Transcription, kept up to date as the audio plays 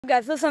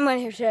Guys, listen, I'm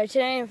here today.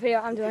 Today in the video,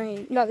 I'm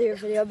doing another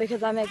video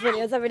because I make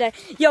videos every day.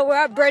 Yo, we're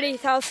at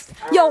Brady's house.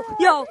 Yo.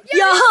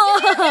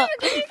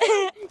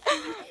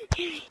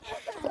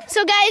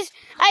 So guys,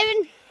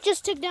 Ivan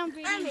just took down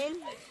Brady.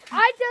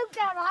 I took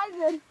down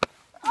Ivan.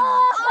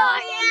 Oh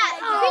yeah,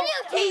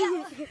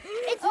 videotape.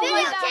 It's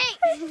videotape.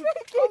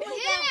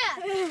 Yeah.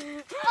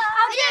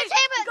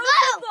 Videotape it. Go.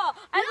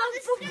 I love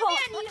football.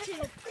 On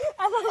YouTube.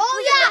 Oh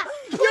yeah.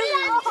 Put it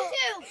on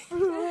YouTube.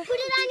 Put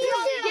it on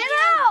YouTube. Get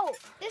out.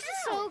 This is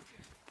so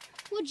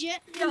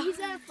legit. And he's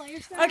at a flyer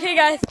stand. Okay,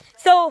 guys.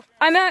 So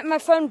I'm at my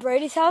friend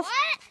Brady's house.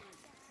 What?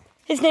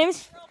 His name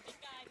is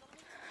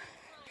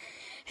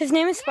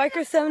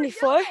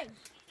Spiker74.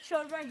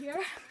 Showed right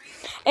here.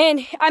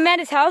 And I'm at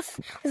his house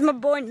with my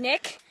boy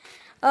Nick,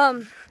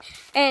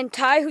 and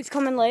Ty, who's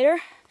coming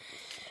later.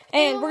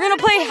 And we're gonna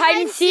play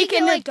hide and seek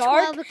in the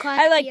dark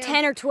at like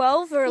 10 or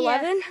 12 or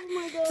 11.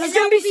 So it's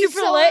gonna be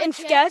super lit and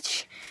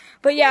sketch.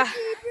 But yeah.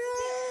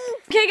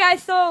 Okay,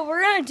 guys. So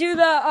we're gonna do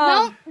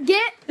the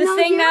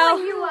thing now.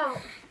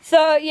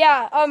 So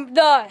yeah,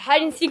 the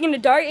hide and seek in the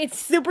dark. It's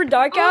super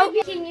dark out.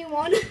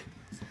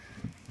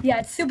 Yeah,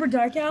 it's super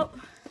dark out.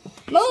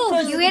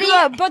 Move, you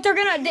idiot! But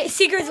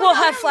seekers will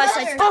have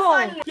flashlights.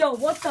 Oh, yo,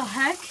 what the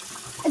heck?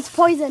 It's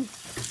poison.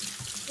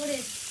 What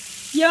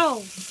is? Yo.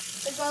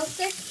 The glow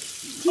stick?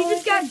 He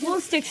just got glow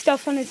stick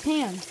stuff on his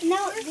hand.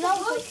 No,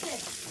 glow stick.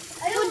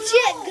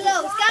 Legit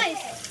glows, guys.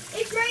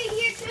 It's right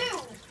here too.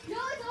 No,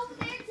 it's over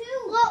there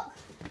too. Look.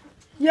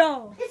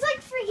 Yo. It's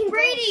like freaking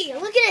Brady.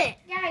 Look at it.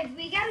 Guys,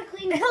 we gotta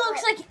clean it. It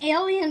looks like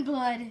alien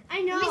blood.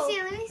 I know.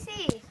 Let me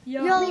see.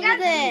 Yo. Look at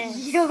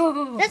this.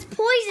 Yo. That's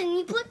poison.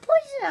 You put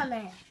poison on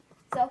there.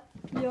 So.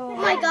 Yo. Oh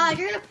my God,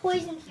 you're gonna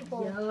poison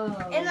people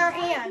in their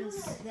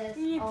hands.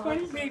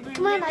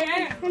 Come on,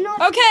 Ivan.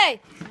 Okay.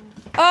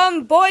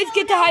 Boys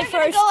get to hide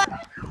first.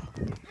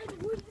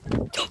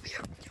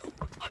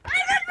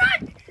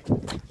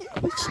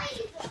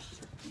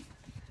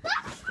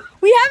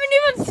 We haven't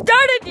even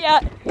started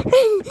yet.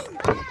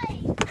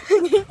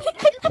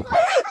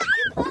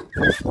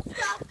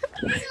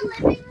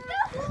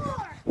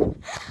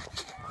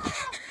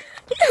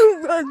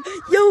 Run.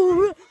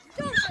 Yo.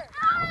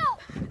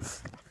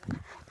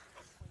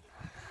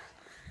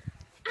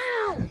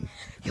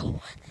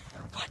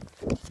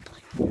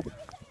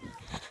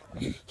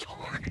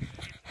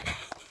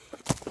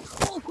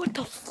 What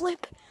the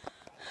flip?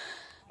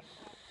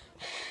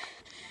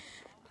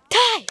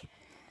 Ty!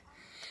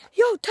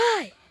 Yo,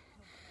 Ty!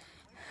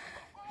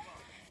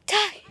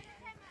 Ty,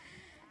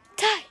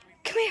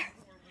 come here.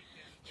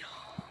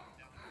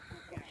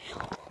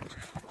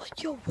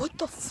 Yo, what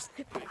the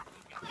flip?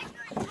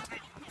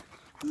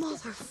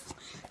 Mother.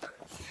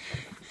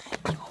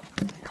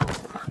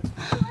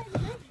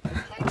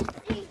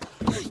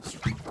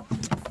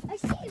 I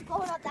see you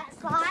going up that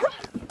slide.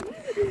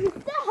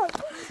 Stop.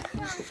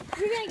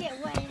 You're gonna get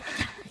wet.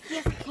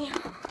 Yes, I can. Yes,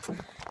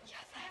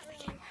 I have the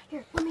camera.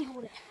 Here, let me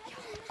hold it.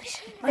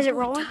 Is it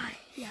rolling?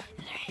 Yeah.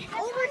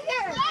 Over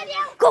here.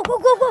 Go.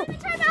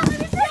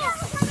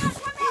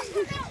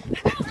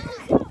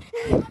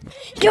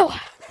 Yo,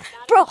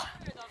 bro.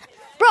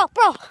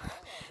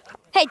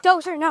 Hey,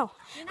 Dozer, no.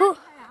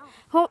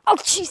 Oh,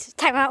 Jesus,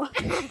 time out.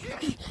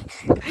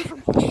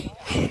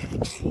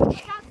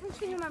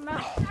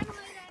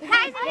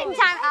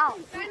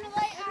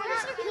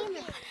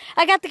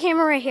 I got the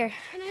camera right here.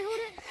 Can I hold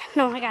it?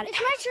 No, I got it.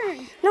 It's my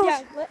turn. No,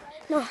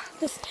 no,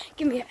 just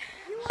give me it.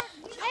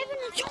 Ivan,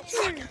 it's my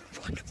turn.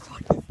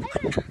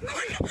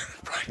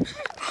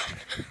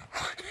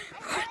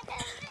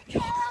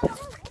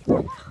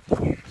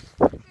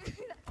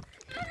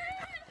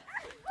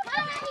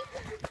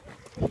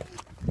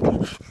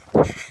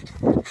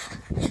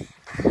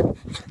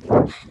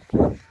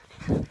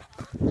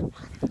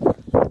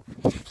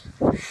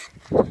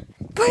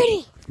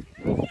 Brady!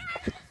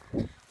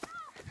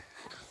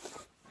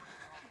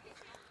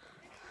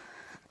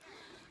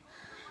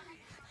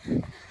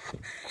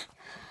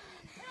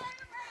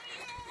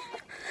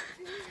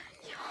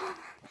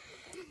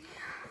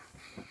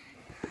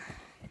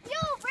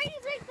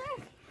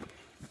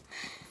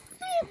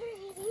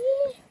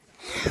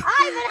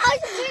 Ivan,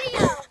 how's your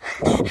video?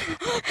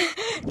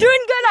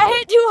 Doing good, I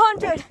hit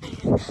 200.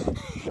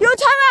 Yo,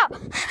 time out.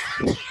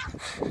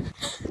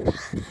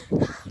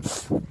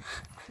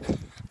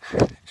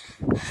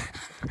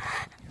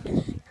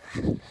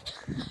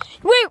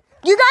 Wait,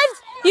 you guys?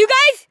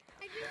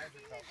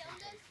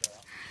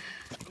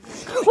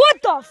 What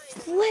the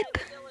flip?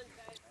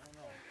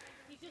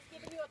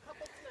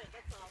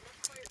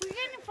 We're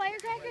getting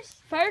firecrackers?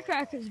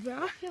 Firecrackers, bro.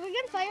 Yeah, we're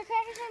getting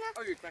firecrackers right now?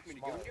 Oh, you expect me to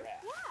give them to you?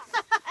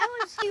 Yeah. I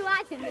want to see you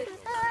watching it.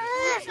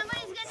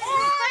 Somebody's getting a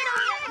fight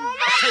over here.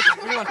 Take them.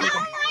 Where do you want to take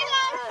them?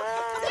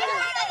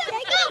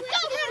 Go.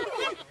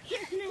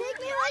 Take me with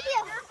you.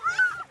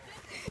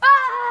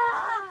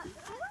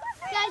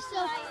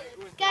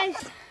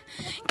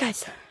 Guys,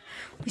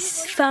 we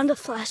found a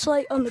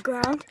flashlight on the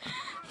ground.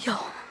 Yo,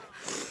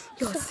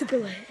 it's super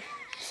lit.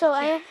 So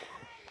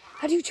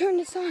how do you turn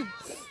this on?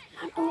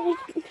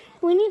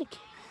 We need a.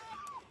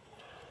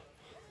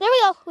 There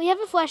we go. We have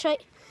a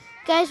flashlight.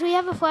 Guys, we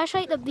have a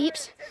flashlight that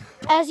beeps.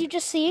 As you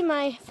just see,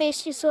 my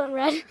face just went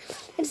red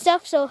and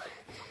stuff. So,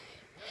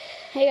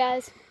 hey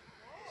guys.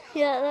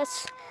 Yeah,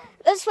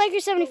 that's Flaker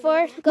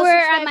 74. Go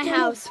We're subscribe at my to him.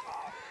 house.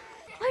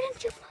 Why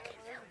didn't you fucking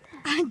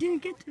film that? I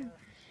didn't get to.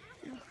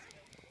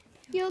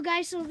 Yo,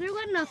 guys, so they're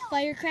letting off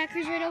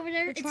firecrackers right over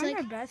there. It's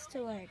like best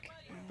to like.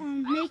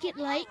 make it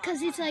light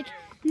because it's like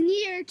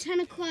near 10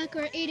 o'clock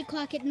or 8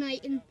 o'clock at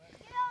night, and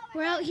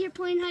we're out here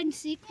playing hide and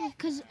seek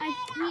because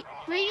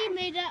Brady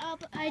made that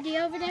up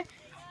idea over there.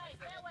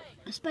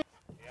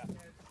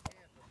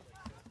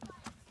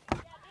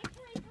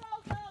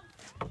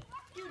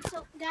 Dude,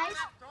 so guys,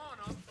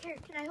 here,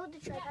 can I hold the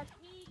tripod?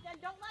 Then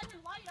don't let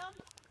him light them.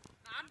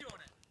 I'm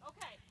doing it.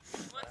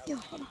 Okay. Yo,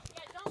 hold on.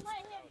 Yeah, don't let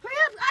him. Hurry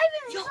up,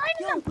 Ivan! He's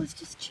lighting them. Let's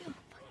just chill.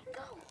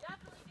 Go.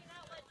 Definitely do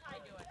not let Ty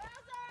do it.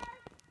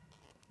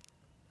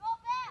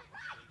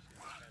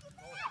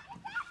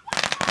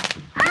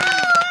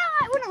 Ah!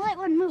 I wouldn't let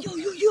one move.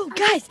 Yo,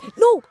 guys.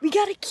 No, we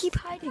gotta keep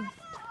hiding.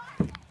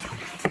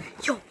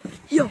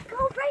 Yo.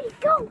 Go, Brady,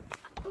 go!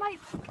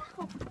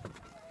 Go.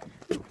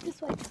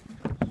 This way.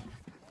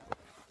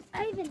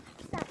 Ivan,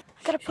 stop.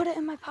 Gotta put it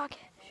in my pocket.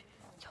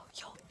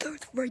 Yo, they're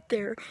right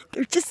there.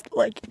 They're just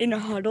like in a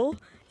huddle,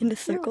 in a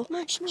circle.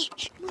 No.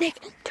 Shh. Nick,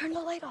 turn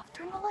the light off.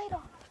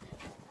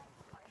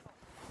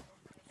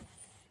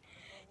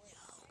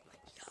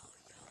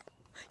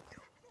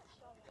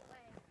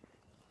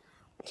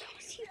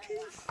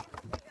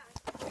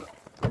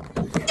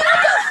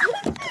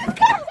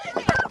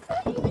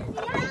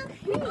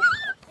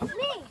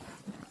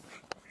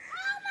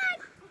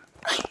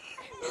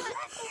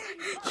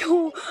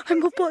 Yo,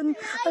 I'm up on.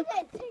 Ivan,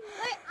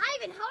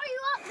 Ivan, how are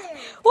you up there?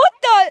 What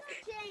the?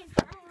 James,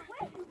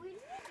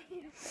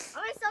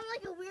 I sound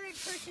like a weird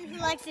person who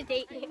likes to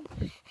date you. Ivan,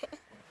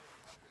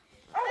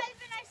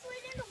 I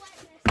slid into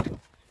wetness.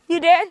 You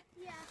did?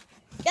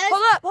 Yeah.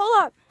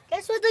 Hold up.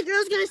 Guess what the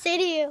girl's gonna say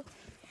to you?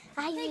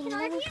 Ivan, Hey, can I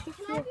let me be kiss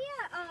a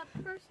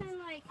you. person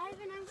like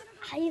Ivan? I'm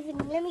gonna go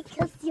Ivan, let me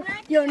kiss you.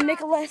 Yo,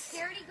 Nicholas.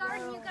 security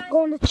guard and you guys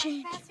Going to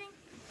change. passing.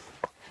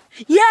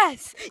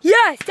 Yes,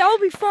 that will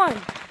be fun.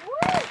 Woo,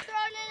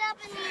 throwing it up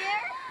in the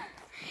air.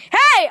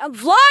 Hey, I'm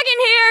vlogging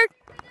here.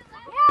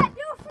 Yeah,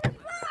 do it for the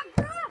vlog,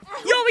 bro.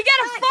 Yo, we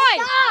gotta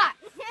fight.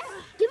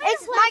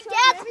 It's my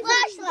dad's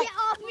flashlight. Get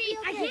off me!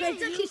 I hate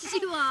to kiss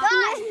you off.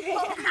 Guys,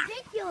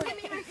 ridiculous. Give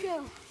me my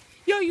shoe.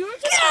 Yo, you were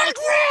just Get on the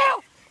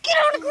ground! Get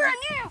on the ground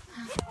now!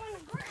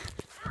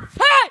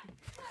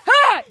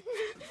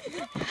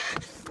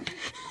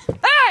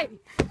 Hey!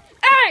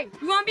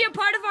 You want to be a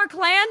part of our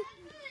clan?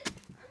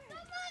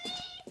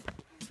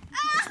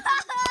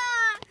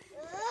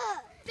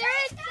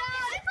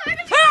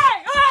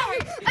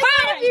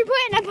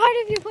 I'm part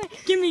of your plan.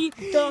 Give me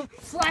the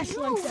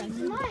flashlight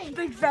then. Mine.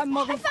 Big fat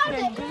motherfucker.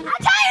 I'm telling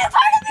you,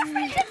 part of your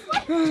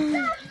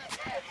freaking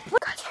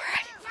Guys, we're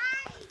ready.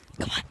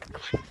 Come on.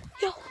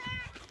 Yo.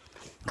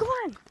 Come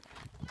on.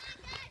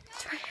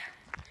 It's right here.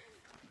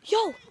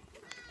 Yo.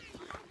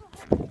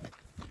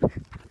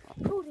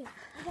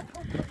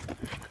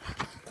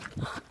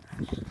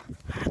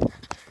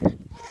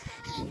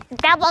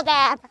 Double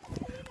dab.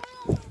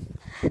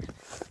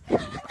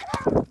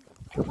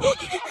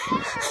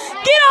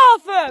 Get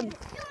off him.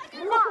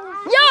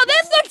 Yo,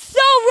 this looks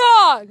so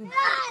wrong.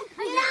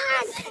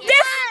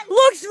 This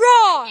looks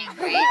wrong.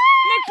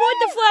 Nick, point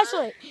the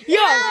flashlight. Yo.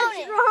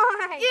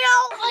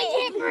 I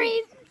can't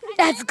breathe.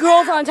 That's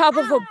girls on top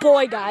of a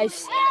boy,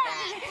 guys.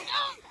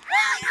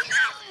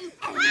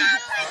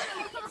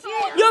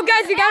 Yo,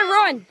 guys, we gotta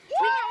run.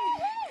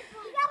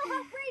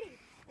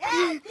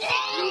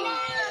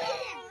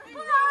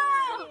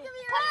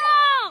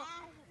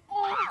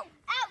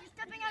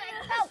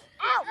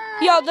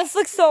 Yo, this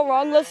looks so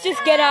wrong. Let's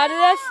just get out of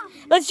this.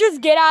 Let's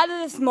just get out of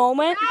this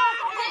moment.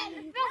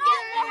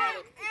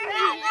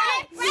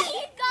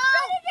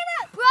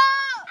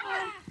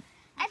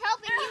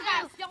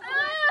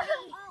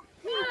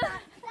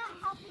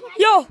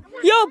 Yo,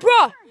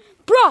 bruh.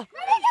 Get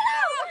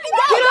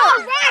up.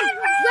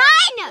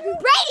 Run!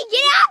 Brady,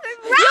 get up and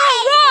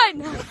run!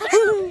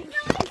 Yo, run.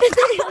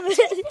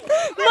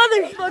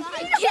 Motherfucker.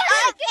 Get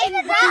up and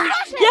run!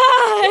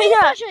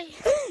 Yeah.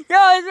 Yo,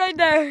 it's right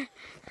there.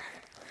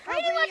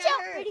 Brady, watch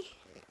out! Brady.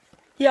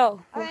 Yo.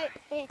 Alright,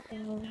 hey.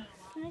 Can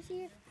I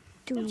see it?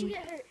 Don't you Dude,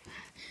 get hurt?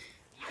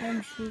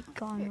 I'm shit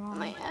gone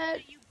wrong.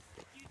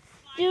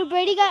 Dude,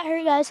 Brady got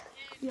hurt, guys.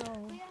 Yo.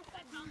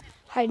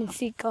 Hide and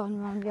seek gone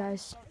wrong,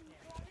 guys.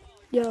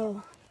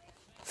 Yo.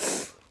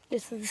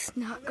 This is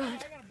not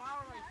good.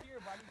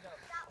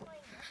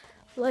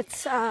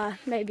 Let's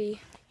maybe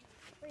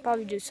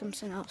probably do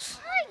something else.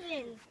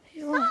 Ivan,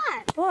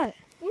 What? What?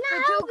 you're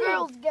not helping.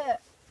 Girls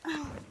get.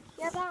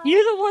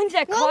 You're the ones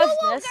that caused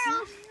this.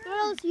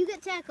 Girls, you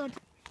get tackled.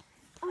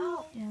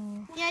 Oh.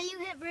 Yeah, you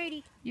hit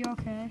Brady. You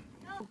okay?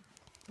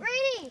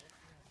 Brady,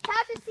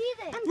 have to see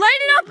this. Light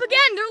it up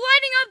again. They're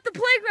lighting up the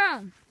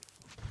playground.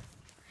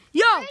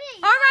 Yo,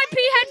 RIP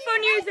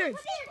headphone users.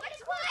 Come here.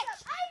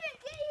 Ivan,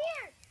 get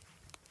here.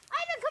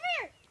 Ivan, come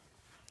here.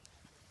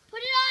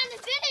 Put it on the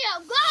video.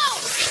 Go.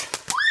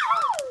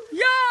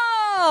 Yo.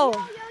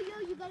 Yo.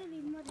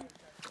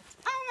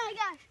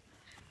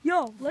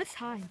 Yo, let's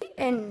hide.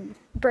 And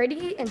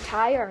Brady and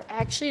Ty are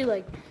actually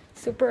like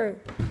super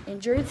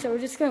injured, so we're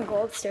just gonna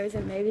go upstairs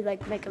and maybe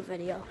like make a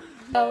video.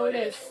 Oh, it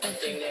is.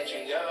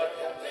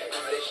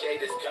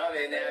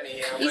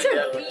 These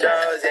are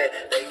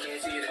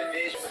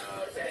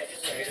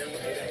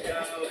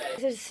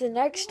It's the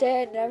next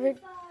day.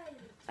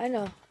 I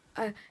know.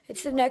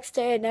 It's the next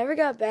day. I never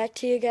got back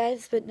to you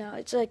guys, but now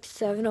it's like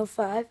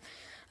 7:05.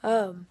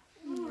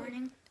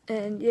 Morning.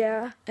 And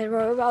yeah, and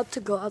we're about to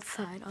go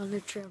outside on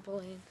the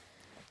trampoline.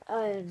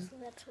 So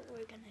that's what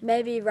we're gonna do.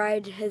 Maybe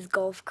ride his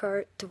golf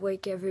cart to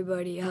wake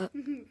everybody up.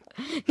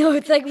 No,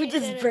 it's like we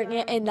just bring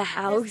it in the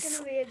house. That's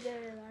gonna be a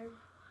good alarm.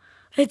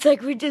 It's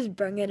like we just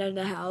bring it in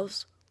the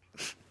house.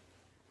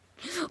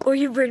 Or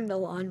you bring the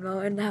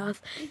lawnmower in the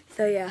house.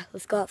 So yeah,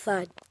 let's go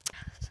outside.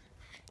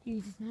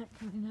 He's not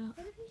coming out.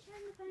 What if he's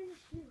trying to find his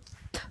shoes?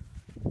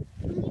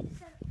 We need to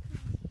set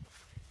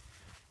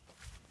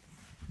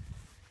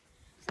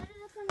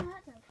it up on the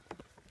hot tub.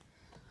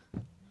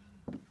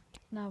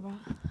 No, bro.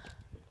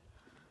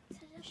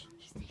 Set it up on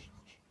the station.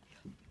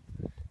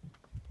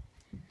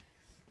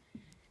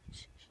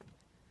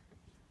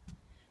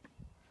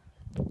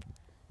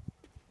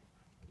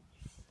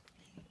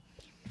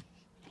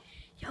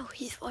 Yo,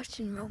 he's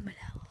watching Roman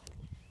Hell.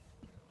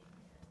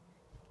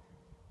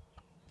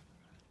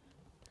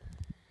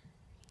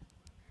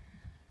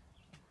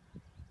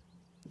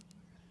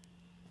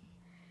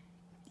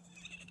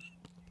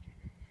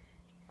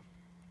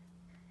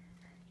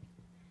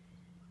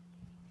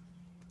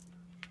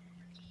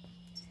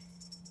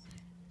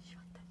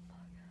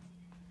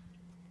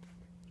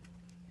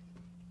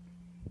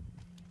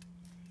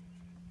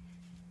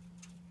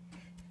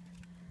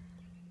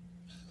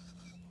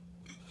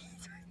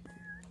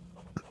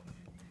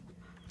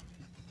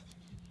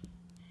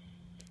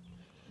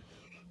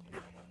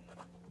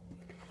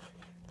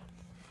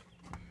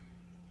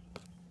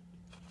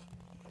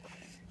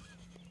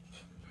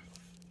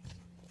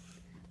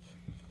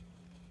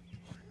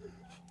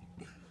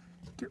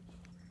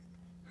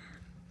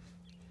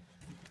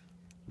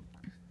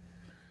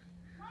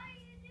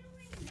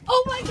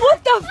 Oh my God! What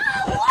the?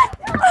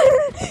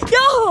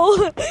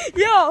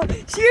 Yo!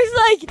 She was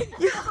like,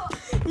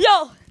 yo!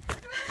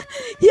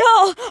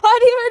 I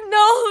didn't even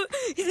know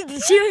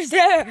she was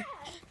there.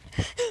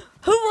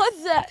 Who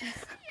was that?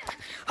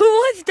 Who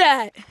was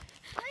that?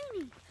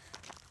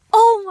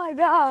 Oh my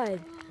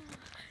God!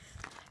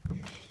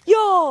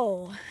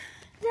 Yo!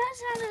 That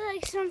sounded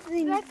like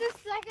something. That's the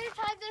second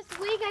time this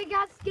week I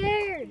got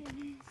scared.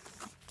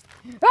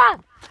 Ah!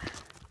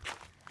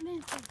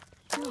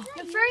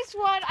 The first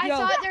one, I Yo,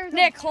 thought there was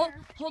Nick, hold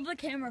the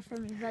camera for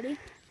me, buddy.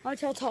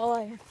 Watch how tall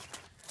I am.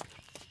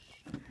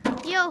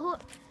 Yo,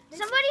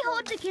 somebody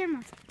hold the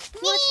camera.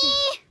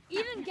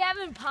 Even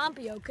Gavin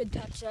Pompeo could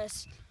touch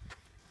this.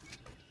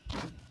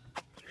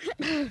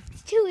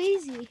 It's too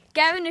easy.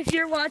 Gavin, if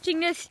you're watching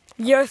this,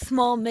 you're a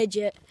small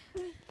midget.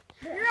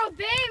 You're a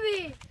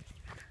baby.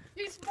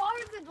 You're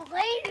smaller than the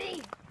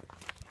lady.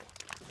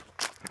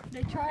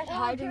 They tried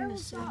hiding the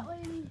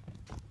sun.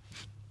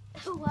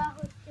 Oh, wow,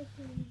 it's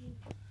too easy.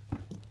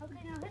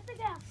 Okay, now hit the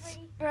gas,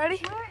 lady.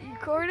 Ready?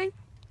 Recording?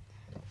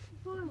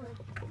 Forward.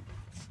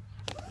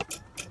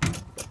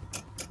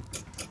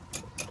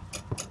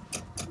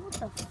 What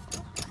the f?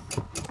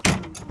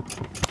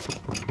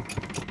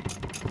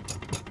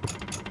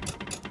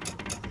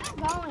 Keep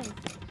going.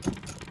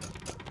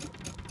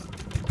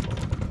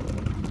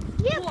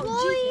 Yeah, Whoa,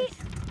 boy. Jesus.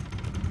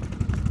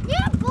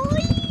 Yeah,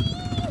 boy.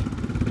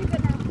 You're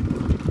good now.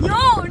 Yo,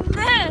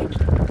 Nick!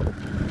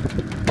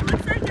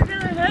 Looks like you're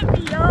gonna hit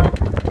me, yo.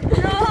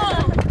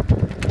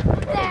 Look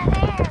at that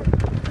hair.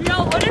 Yo,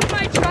 what if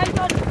my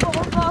tripod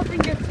falls off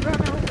and gets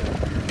run over?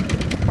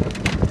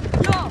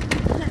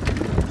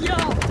 Yo!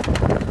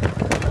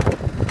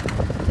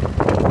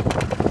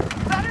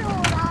 Better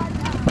hold on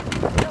now.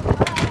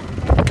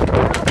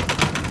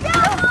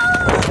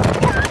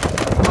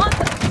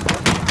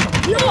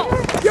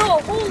 Yo,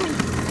 holy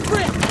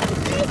frick!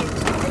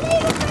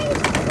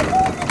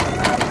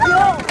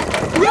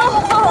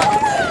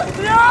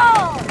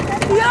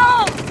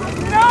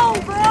 No,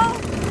 bro!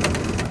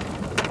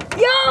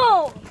 Yo!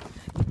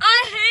 I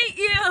hate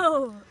you!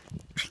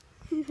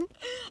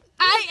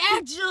 I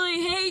actually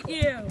hate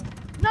you!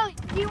 No,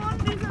 do you want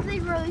to do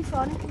something really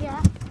fun?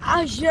 Yeah.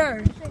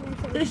 Sure.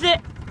 Is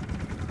it?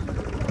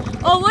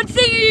 Oh, what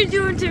thing are you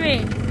doing to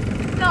me?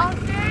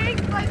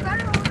 Nothing. My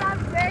better hold on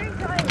very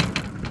tight.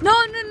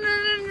 No, dude.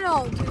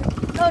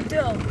 No,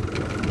 dude.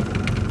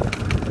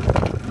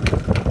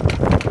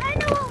 I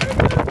know what we're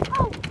doing.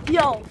 Oh.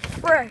 Yo,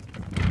 frick.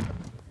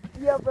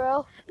 Yo,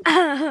 bro.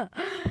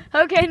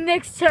 Okay,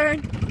 next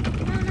turn.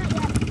 No, not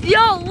yet.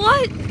 Yo,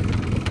 what?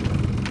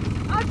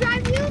 I'll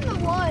drive you in the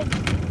woods.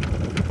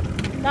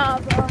 Nah,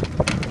 bro.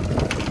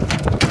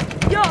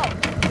 Yo!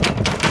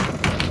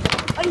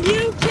 Are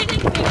you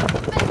kidding me?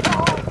 Let's go.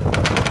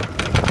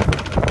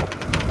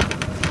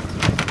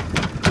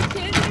 You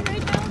kidding me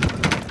right now?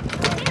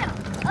 Yeah.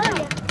 Oh,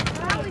 yeah.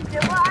 Probably do.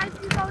 Well, I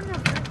see going to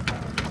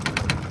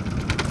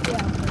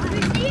Yeah. I'm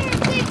here in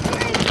 6th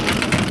grade.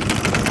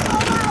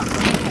 Oh, wow.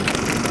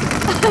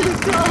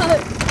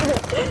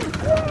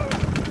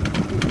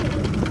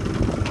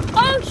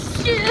 Oh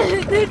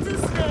shit! There's a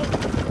snake.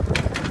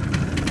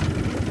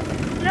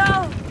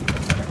 No.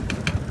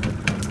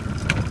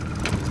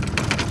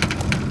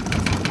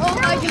 Oh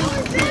my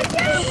god.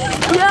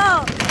 Yo,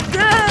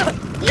 dude.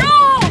 Yo.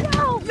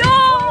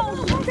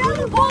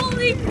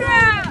 Holy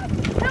crap.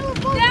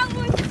 That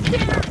was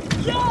scary.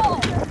 Yo.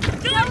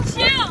 Dude,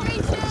 chill.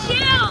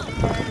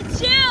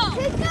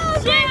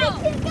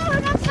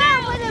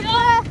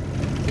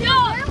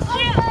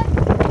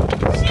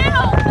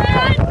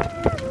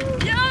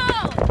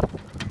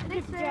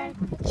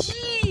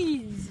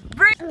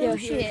 Oh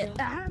shit.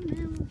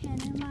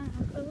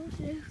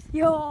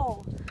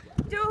 Yo,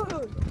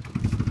 dude.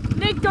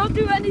 Nick, don't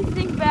do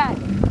anything bad.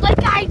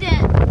 Like I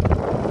did.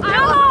 I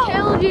almost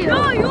killed you.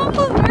 No, you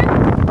almost hurt. I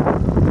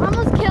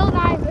almost killed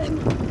Ivan.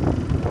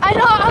 I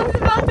know, I was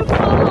about to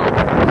fall off.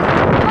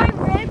 My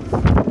ribs.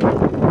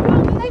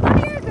 Can I go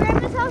to your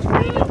grandma's house,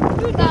 Brady?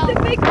 Dude, there's a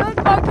big bird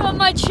mark on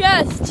my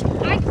chest.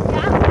 I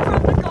got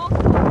From the golf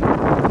club.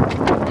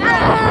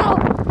 Ow!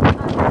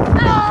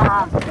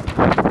 Ow!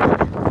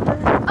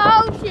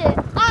 Oh shit!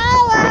 Ow!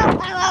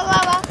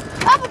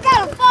 Oh my god,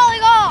 I'm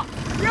falling off!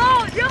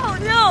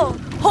 No.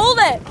 Hold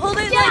it hold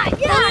it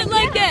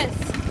like this.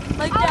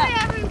 Like All that.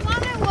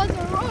 everyone, it was a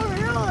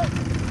roller.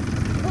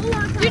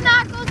 Do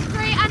not go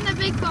straight on the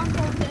big bump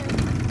over there.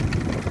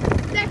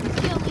 That could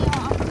kill me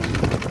off.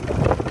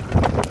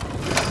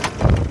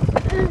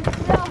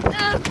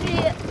 Oh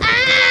shit!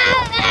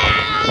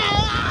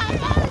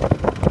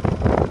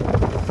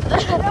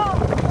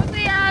 Put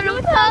me out of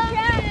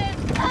pocket.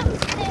 Oh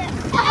shit!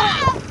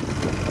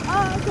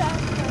 Oh, okay.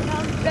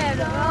 That's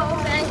better. Oh,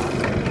 man.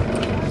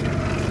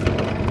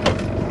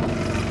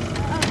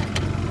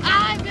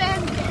 I've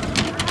been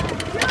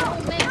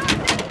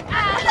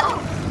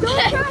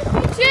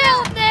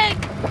chill, Nick!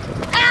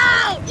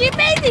 Ow! You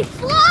made me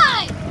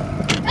fly!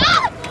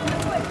 Ah!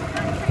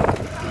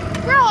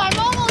 Bro, I'm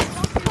almost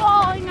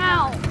falling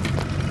out.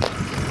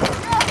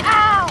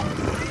 Ow!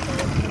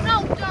 No,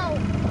 don't.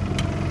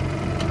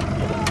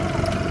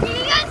 Can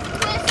you guys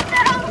twist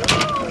now?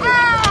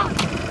 Ow!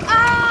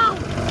 Ow!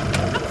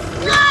 I'm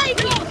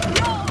sliding!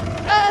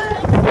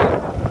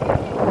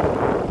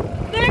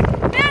 Nick!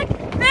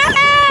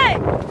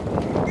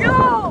 Yo!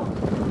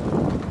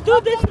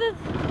 Dude, this is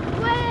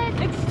Wait.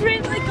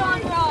 extremely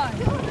gone wrong.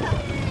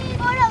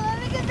 Hold on, let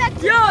me get that.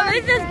 Yo,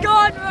 this is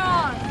gone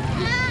wrong.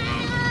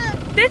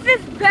 This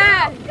is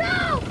bad.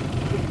 Go!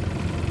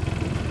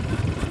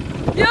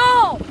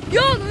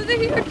 Yo, there's a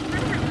huge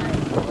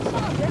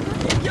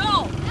Yo,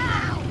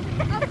 Ow!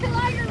 I'm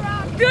flying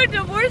around. dude,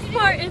 the worst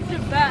part is the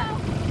back.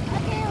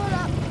 Okay, hold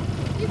up.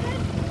 You good?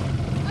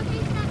 Okay,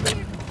 stop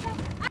here.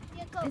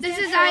 Stop. This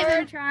is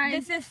Ivan trying.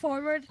 This is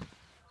forward.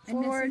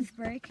 And Forward. this is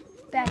brake.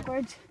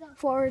 Backwards,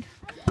 forward.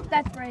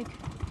 That's brake.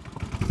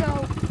 So,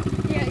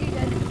 yeah, you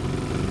good.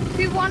 If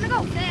you want to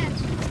go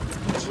fast.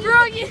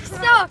 Bro, you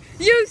suck.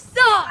 You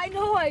suck. I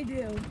know I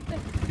do.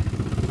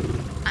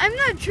 I'm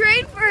not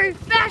trained for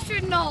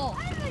professional.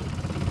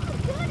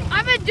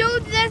 I've been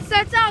doing this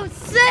since I was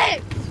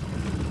 6.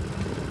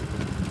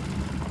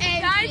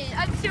 And Guys, shit.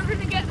 I'm still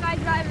gonna get my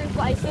driver's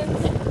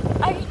license.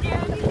 I can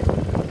guarantee.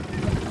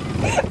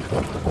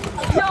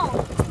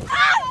 Yo.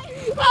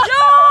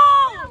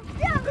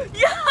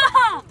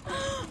 Yeah!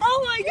 Oh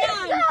my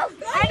god!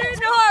 I didn't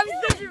know I was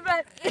such a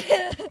bad.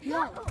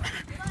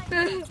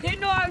 Didn't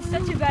know I was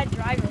such a bad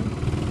driver.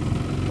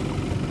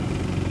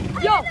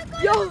 Yo!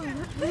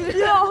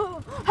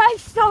 I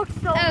suck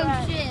so Oh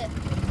bad. shit.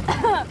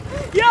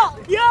 Yo!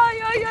 Yeah!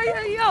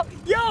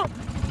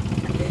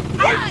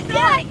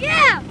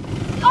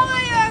 Oh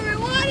my god,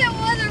 everyone, it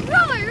was a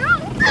roller.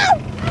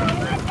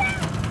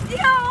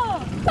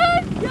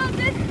 Yo,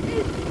 this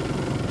is.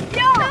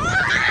 Yo!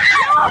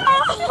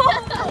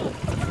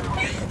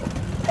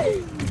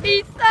 He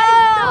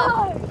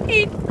sucked! He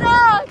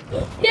sucks!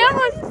 That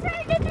was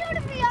trying to do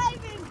to me,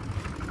 Ivan!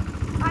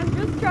 I'm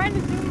just trying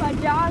to do my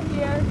job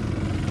here.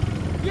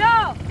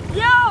 Yo!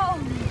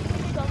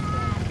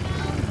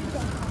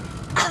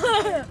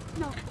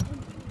 No.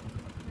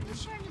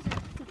 Which turn is it?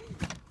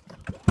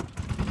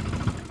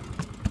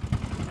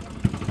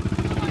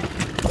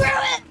 Screw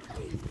it!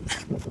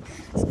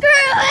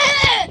 Screw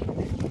it!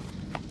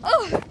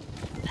 Oh!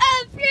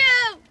 F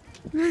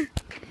you!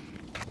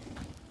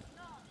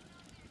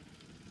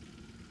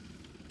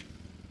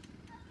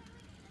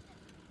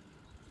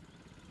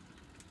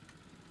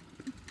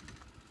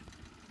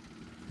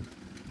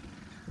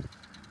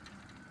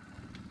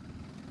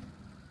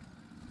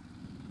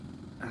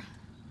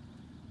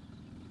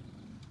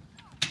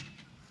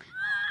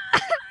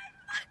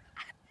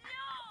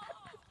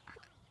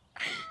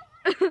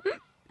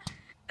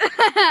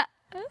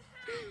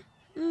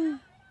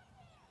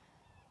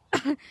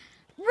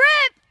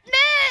 Rip!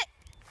 Nick!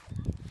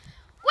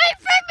 Wait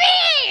for me!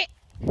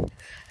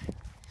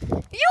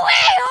 You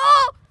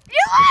a-hole!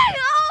 You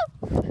a-hole!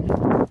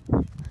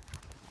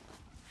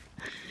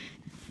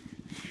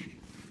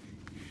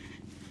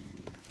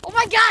 Oh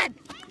my god!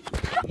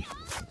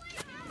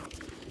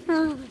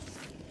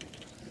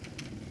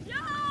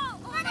 Yo!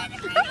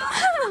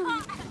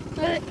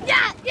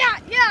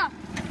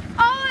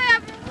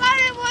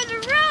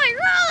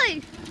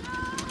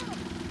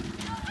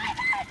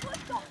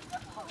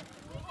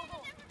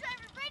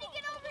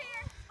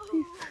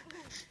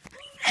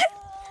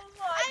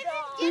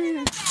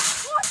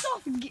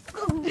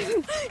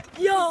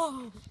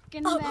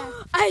 in the back.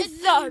 I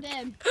It's suck. zoomed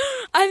in.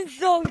 I'm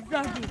so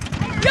sucky.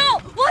 Yo,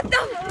 what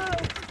the?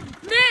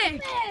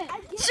 Nick,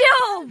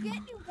 chill.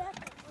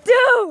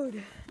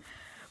 Dude,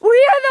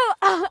 we are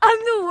the. I'm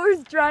the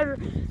worst driver.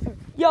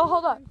 Yo,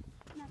 hold up.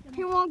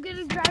 He won't get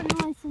a driving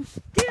license.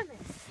 Damn it.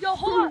 Yo,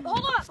 hold up.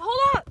 Hold up. Hold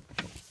up.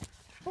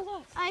 Hold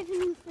up. I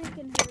can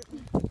freaking hurt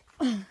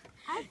me.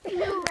 I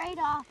flew right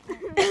off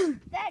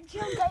it. That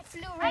jump, I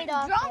flew right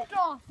off it. I jumped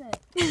off it.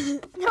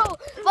 No,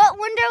 but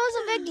when there was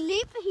a big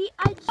leap,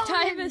 I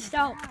Time is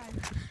out.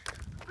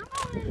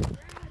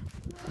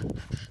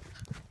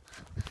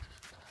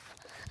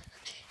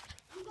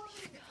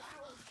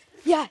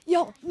 Yeah,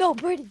 yo, no,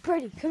 Birdie,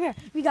 come here.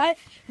 We got it.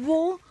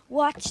 We'll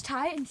watch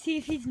Ty and see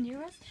if he's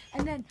near us,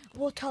 and then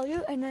we'll tell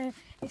you, and then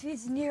if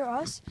he's near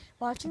us,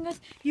 watching us,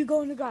 you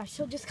go in the garage.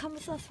 So just come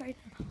with us right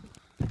now.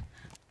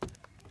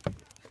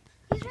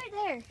 He's right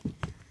there.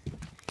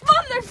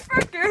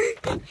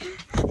 Motherfucker!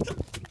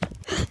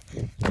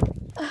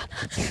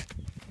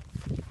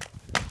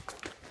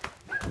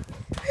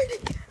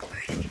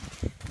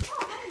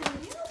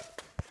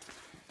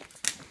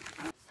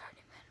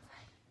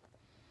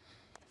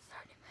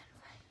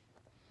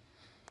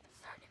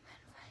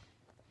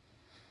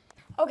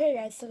 Okay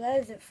guys, so that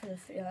is it for this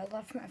video. I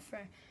left my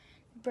friend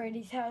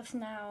Brady's house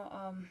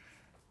now.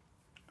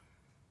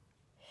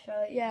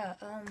 So yeah,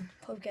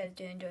 hope you guys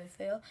did enjoy the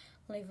video.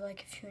 Leave a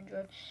like if you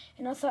enjoyed.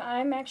 And also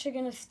I'm actually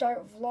gonna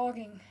start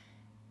vlogging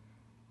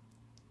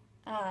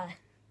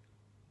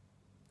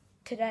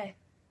today.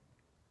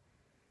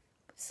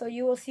 So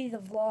you will see the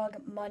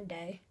vlog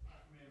Monday.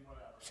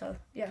 So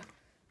yeah.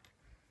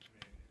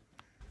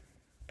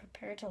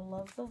 Prepare to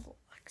love the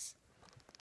vlogs.